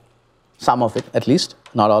 some of it at least,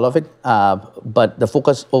 not all of it, but the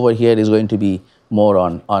focus over here is going to be more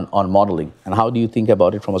on modeling. And how do you think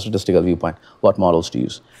about it from a statistical viewpoint? What models to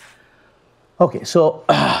use? Okay, so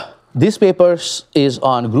this paper is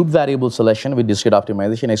on group variable selection with discrete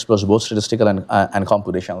optimization, explores both statistical and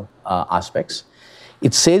computational aspects.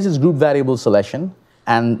 It says it's group variable selection,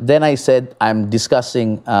 and then I said I'm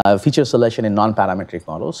discussing feature selection in non-parametric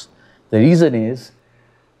models. The reason is,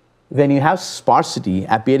 when you have sparsity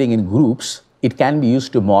appearing in groups, it can be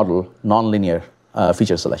used to model nonlinear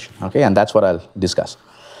feature selection, okay, and that's what I'll discuss.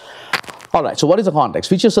 All right, so what is the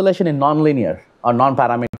context? Feature selection in nonlinear or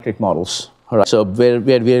non-parametric models. All right, so where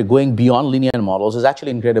we are going beyond linear models is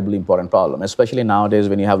actually an incredibly important problem, especially nowadays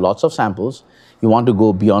when you have lots of samples, you want to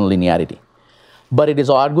go beyond linearity. But it is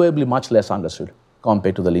arguably much less understood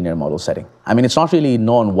compared to the linear model setting. I mean, it's not really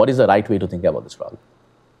known what is the right way to think about this problem.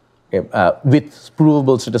 Okay, with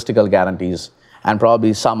provable statistical guarantees and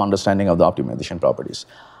probably some understanding of the optimization properties.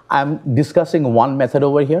 I'm discussing one method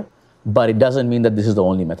over here, but it doesn't mean that this is the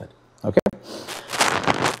only method, okay?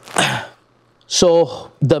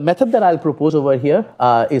 So the method that I'll propose over here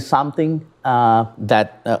is something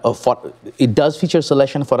it does feature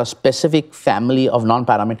selection for a specific family of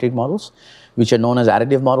non-parametric models, which are known as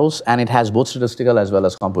additive models, and it has both statistical as well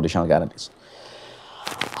as computational guarantees.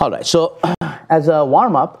 All right, so as a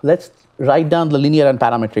warm-up, let's write down the linear and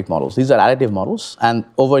parametric models. These are additive models, and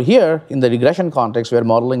over here, in the regression context, we're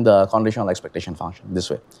modeling the conditional expectation function this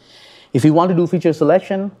way. If you want to do feature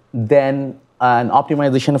selection, then an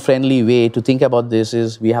optimization-friendly way to think about this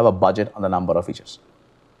is we have a budget on the number of features.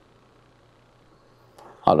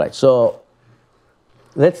 All right, so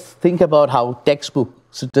let's think about how textbook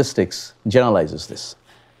statistics generalizes this.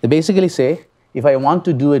 They basically say, if I want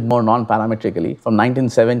to do it more non-parametrically, from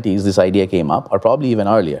 1970s, this idea came up, or probably even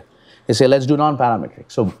earlier. They say, let's do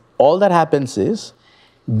non-parametric. So all that happens is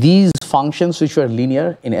these functions which were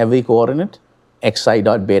linear in every coordinate, xi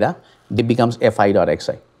dot beta, they becomes fi dot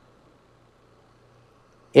xi.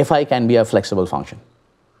 Fi can be a flexible function.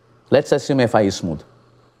 Let's assume fi is smooth.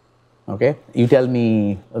 Okay, you tell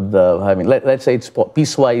me let's say it's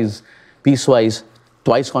piecewise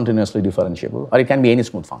twice continuously differentiable, or it can be any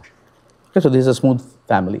smooth function. Okay, so this is a smooth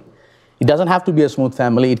family. It doesn't have to be a smooth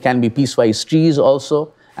family. It can be piecewise trees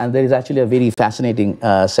also. And there is actually a very fascinating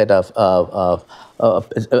set of a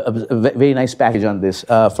very nice package on this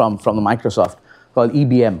from the Microsoft called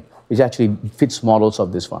EBM, which actually fits models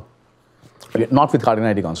of this one. Okay, not with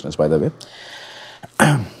cardinality constants, by the way.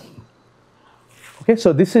 Okay,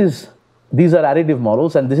 so these are additive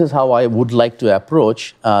models, and this is how I would like to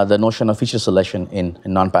approach the notion of feature selection in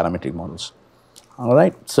non-parametric models. All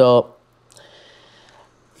right, so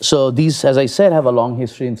these, as I said, have a long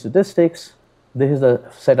history in statistics. This is the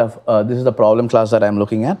set of this is the problem class that I'm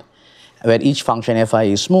looking at, where each function fi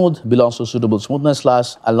is smooth, belongs to suitable smoothness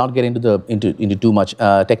class. I'll not get into too much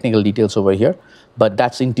technical details over here, but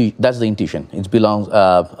that's the intuition. It belongs.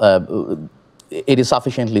 It is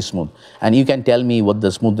sufficiently smooth, and you can tell me what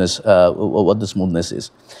the smoothness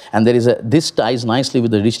is. And this ties nicely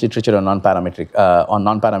with the rich literature on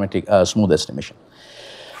non-parametric smooth estimation.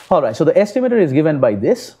 All right, so the estimator is given by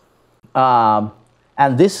this.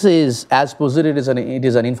 And this is, as posited, it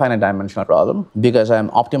is an infinite dimensional problem because I'm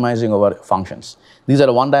optimizing over functions. These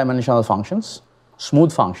are one-dimensional functions,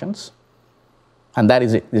 smooth functions, and that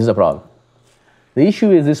is it. This is the problem. The issue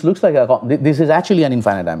is this looks like this is actually an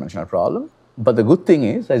infinite dimensional problem, but the good thing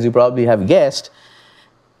is, as you probably have guessed,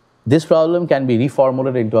 this problem can be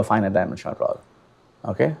reformulated into a finite dimensional problem.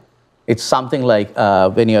 Okay? It's something like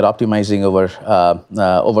when you're optimizing over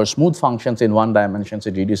smooth functions in one dimension,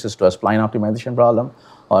 it reduces to a spline optimization problem.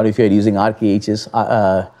 Or if you're using RKH's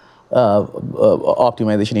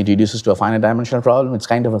optimization, it reduces to a finite dimensional problem. It's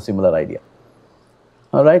kind of a similar idea.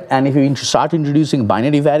 All right, and if you start introducing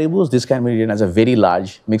binary variables, this can be written as a very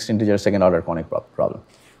large mixed integer second order conic problem.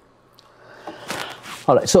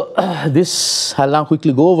 All right, so this, I'll now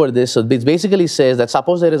quickly go over this. So this basically says that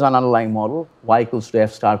suppose there is an underlying model, y equals to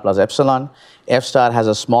f star plus epsilon. F star has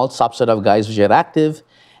a small subset of guys which are active,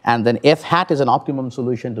 and then f hat is an optimum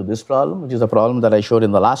solution to this problem, which is the problem that I showed in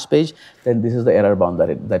the last page. Then this is the error bound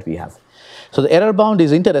that we have. So the error bound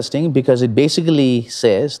is interesting because it basically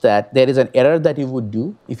says that there is an error that you would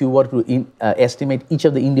do if you were to estimate each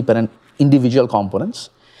of the individual components.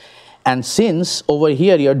 And since over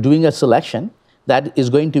here you're doing a selection, that is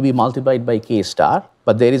going to be multiplied by k star,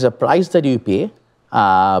 but there is a price that you pay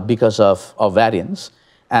because of variance,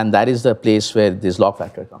 and that is the place where this log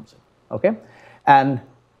factor comes in, okay? And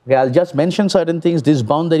okay, I'll just mention certain things. This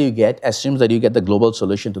bound that you get assumes that you get the global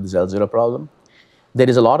solution to this L0 problem. There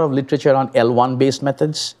is a lot of literature on L1 based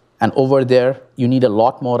methods, and over there you need a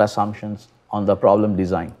lot more assumptions on the problem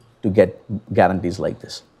design to get guarantees like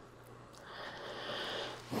this.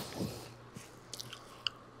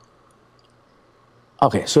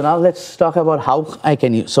 Okay, so now let's talk about how I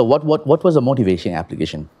can use. So what was the motivation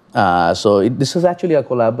application? This is actually a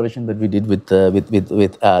collaboration that we did with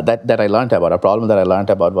that I learned about, a problem that I learned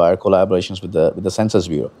about via collaborations with the Census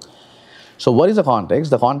Bureau. So what is the context?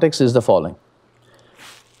 The context is the following.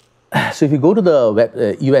 So if you go to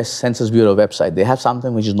the US Census Bureau website, they have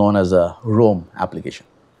something which is known as a Rome application,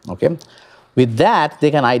 okay? With that, they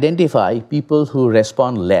can identify people who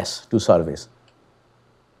respond less to surveys.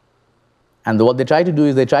 And what they try to do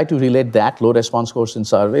is they try to relate that low response scores in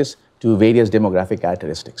surveys to various demographic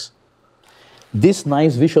characteristics. This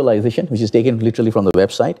nice visualization, which is taken literally from the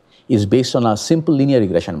website, is based on a simple linear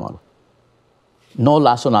regression model. No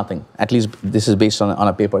lasso, nothing. At least this is based on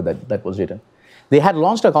a paper that was written. They had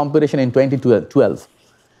launched a competition in 2012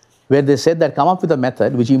 where they said that come up with a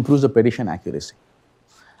method which improves the prediction accuracy.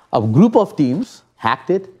 A group of teams hacked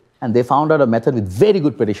it, and they found out a method with very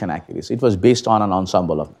good prediction accuracy. It was based on an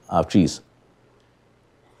ensemble of trees.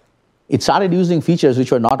 It started using features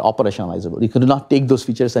which were not operationalizable. You could not take those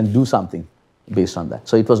features and do something based on that.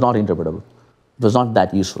 So it was not interpretable. It was not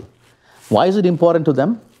that useful. Why is it important to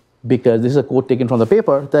them? Because this is a quote taken from the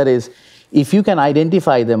paper. That is, if you can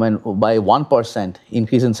identify them and by 1%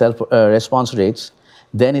 increase in self-response rates,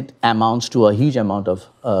 then it amounts to a huge amount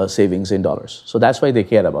of savings in dollars. So that's why they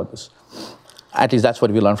care about this. At least that's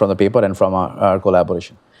what we learned from the paper and from our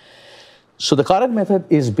collaboration. So the correct method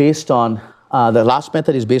is based on the last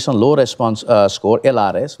method is based on low response score,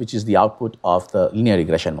 LRS, which is the output of the linear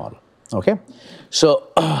regression model, okay? So,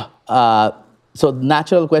 so the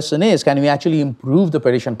natural question is, can we actually improve the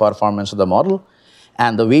prediction performance of the model?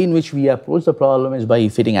 And the way in which we approach the problem is by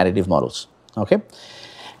fitting additive models, okay?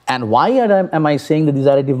 And why am I saying that these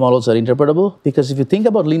additive models are interpretable? Because if you think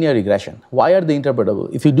about linear regression, why are they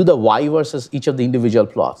interpretable? If you do the y versus each of the individual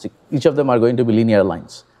plots, each of them are going to be linear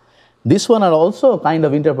lines. This one are also kind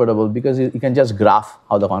of interpretable because you can just graph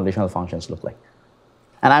how the conditional functions look like.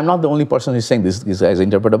 And I'm not the only person who's saying this is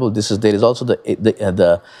interpretable. There is also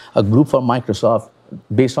a group from Microsoft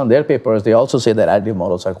based on their papers, they also say that additive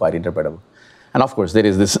models are quite interpretable. And of course, there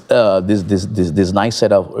is this nice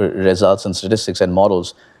set of results and statistics and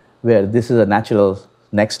models where this is a natural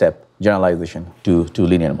next step generalization to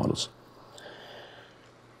linear models.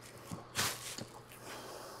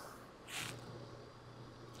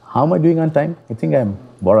 How am I doing on time? I think I'm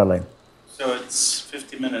borderline. So it's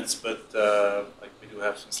 50 minutes, but like we do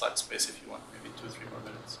have some slack space if you want, maybe 2-3 more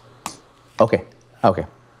minutes. Okay, okay.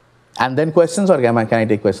 And then questions, or can I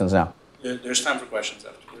take questions now? There's time for questions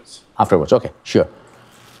afterwards. Afterwards, okay, sure.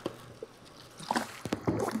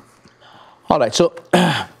 All right, so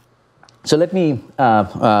let me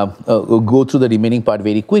go through the remaining part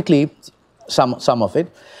very quickly, some of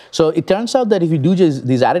it. So it turns out that if you do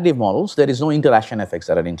these additive models, there is no interaction effects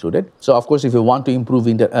that are included. So of course, if you want to improve,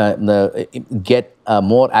 get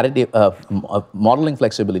more additive modeling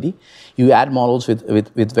flexibility, you add models with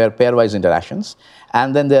pairwise interactions.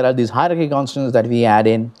 And then there are these hierarchy constants that we add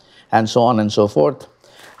in, and so on and so forth.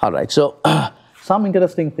 All right, so some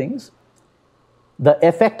interesting things. The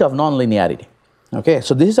effect of nonlinearity. Okay,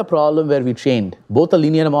 so this is a problem where we trained both a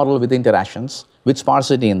linear model with interactions, with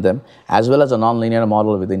sparsity in them, as well as a nonlinear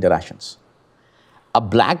model with interactions. A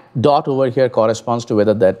black dot over here corresponds to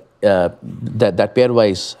whether that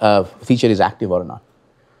pairwise feature is active or not.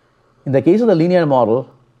 In the case of the linear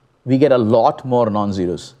model, we get a lot more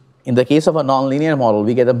non-zeros. In the case of a nonlinear model,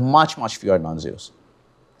 we get a much fewer non-zeros.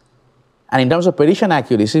 And in terms of prediction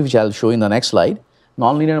accuracy, which I'll show in the next slide,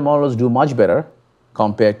 nonlinear models do much better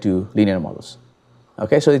compared to linear models.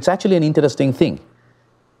 Okay, so it's actually an interesting thing.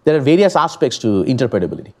 There are various aspects to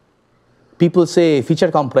interpretability. People say feature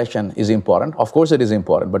compression is important. Of course it is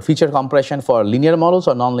important, but feature compression for linear models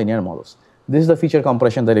or nonlinear models? This is the feature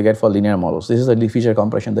compression that you get for linear models. This is the feature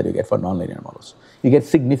compression that you get for nonlinear models. You get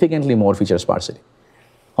significantly more feature sparsity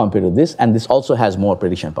compared to this, and this also has more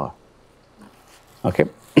prediction power. Okay.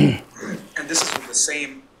 And this is with the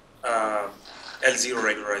same L0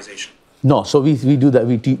 regularization? No, so we do that,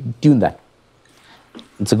 we tune that.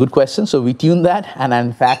 It's a good question. So we tune that, and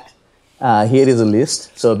in fact, here is a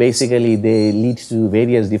list. So basically, they lead to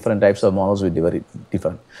various different types of models with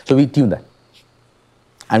different. So we tune that.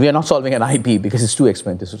 And we are not solving an IP because it's too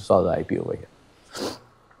expensive to solve the IP over here.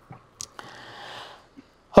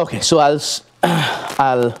 Okay, so I'll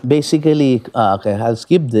basically, I'll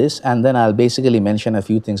skip this, and then I'll basically mention a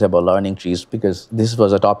few things about learning trees, because this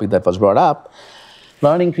was a topic that was brought up.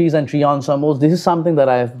 Learning trees and tree ensembles, this is something that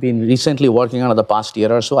I've been recently working on in the past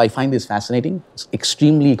year or so. I find this fascinating. It's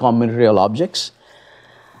extremely combinatorial objects.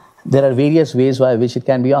 There are various ways by which it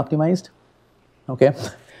can be optimized. Okay,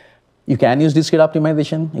 you can use discrete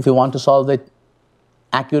optimization if you want to solve it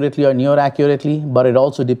accurately or near accurately, but it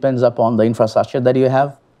also depends upon the infrastructure that you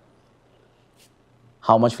have,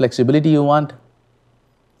 how much flexibility you want.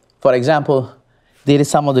 For example, there is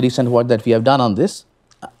some of the recent work that we have done on this.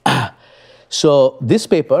 So this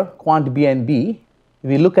paper, Quant BNB,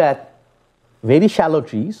 we look at very shallow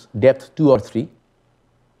trees, depth 2 or 3,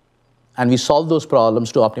 and we solve those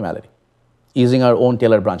problems to optimality using our own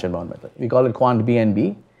tailored branch and bound method. We call it Quant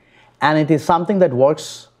BNB, and it is something that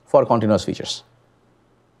works for continuous features.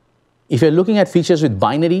 If you're looking at features with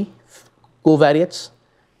binary covariates,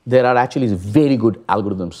 there are actually very good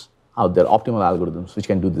algorithms out there, optimal algorithms, which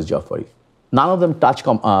can do this job for you. None of them touch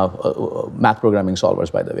math programming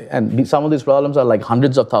solvers, by the way. And some of these problems are like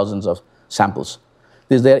hundreds of thousands of samples.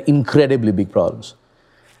 They're incredibly big problems.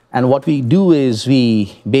 And what we do is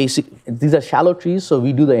these are shallow trees, so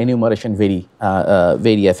we do the enumeration very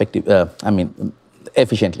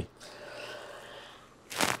efficiently.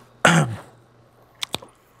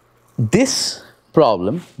 This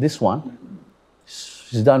problem, this one,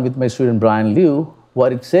 is done with my student Brian Liu.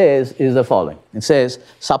 What it says is the following. It says,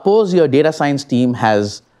 suppose your data science team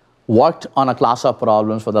has worked on a class of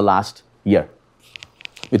problems for the last year.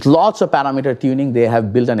 With lots of parameter tuning, they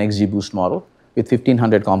have built an XGBoost model with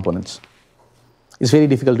 1,500 components. It's very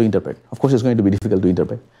difficult to interpret. Of course, it's going to be difficult to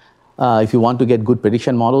interpret. If you want to get good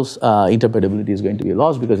prediction models, interpretability is going to be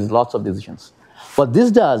lost because there's lots of decisions. What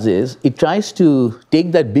this does is, it tries to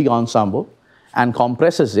take that big ensemble and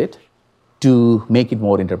compresses it to make it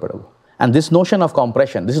more interpretable. And this notion of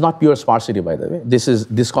compression, this is not pure sparsity, by the way.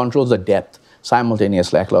 This controls the depth,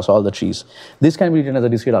 simultaneously across all the trees. This can be written as a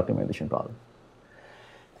discrete optimization problem.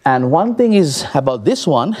 And one thing is about this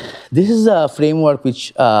one, this is a framework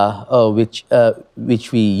which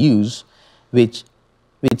we use, which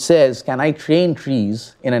says, can I train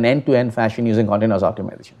trees in an end-to-end fashion using continuous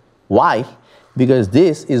optimization? Why? Because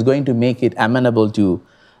this is going to make it amenable to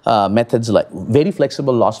methods like very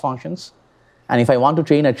flexible loss functions. And if I want to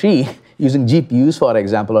train a tree using GPUs, for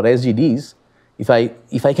example, or SGDs, If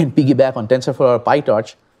I can piggyback on TensorFlow or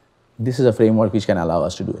PyTorch, this is a framework which can allow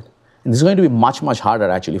us to do it. And this is going to be much, much harder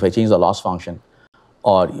actually if I change the loss function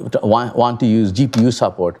or want to use GPU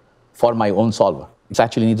support for my own solver. It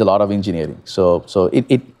actually needs a lot of engineering. So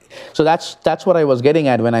that's what I was getting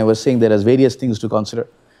at when I was saying there are various things to consider.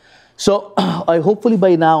 So hopefully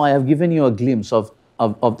by now I have given you a glimpse of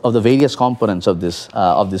the various components of this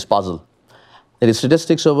puzzle. There is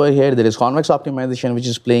statistics over here, there is convex optimization which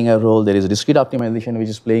is playing a role, there is discrete optimization which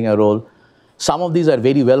is playing a role. Some of these are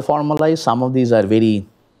very well formalized, some of these are very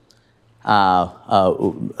not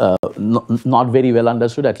very well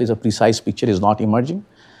understood, at least a precise picture is not emerging.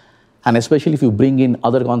 And especially if you bring in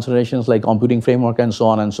other considerations like computing framework and so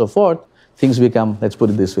on and so forth, things become, let's put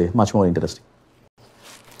it this way, much more interesting.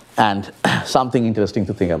 And something interesting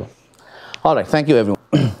to think about. All right, thank you everyone.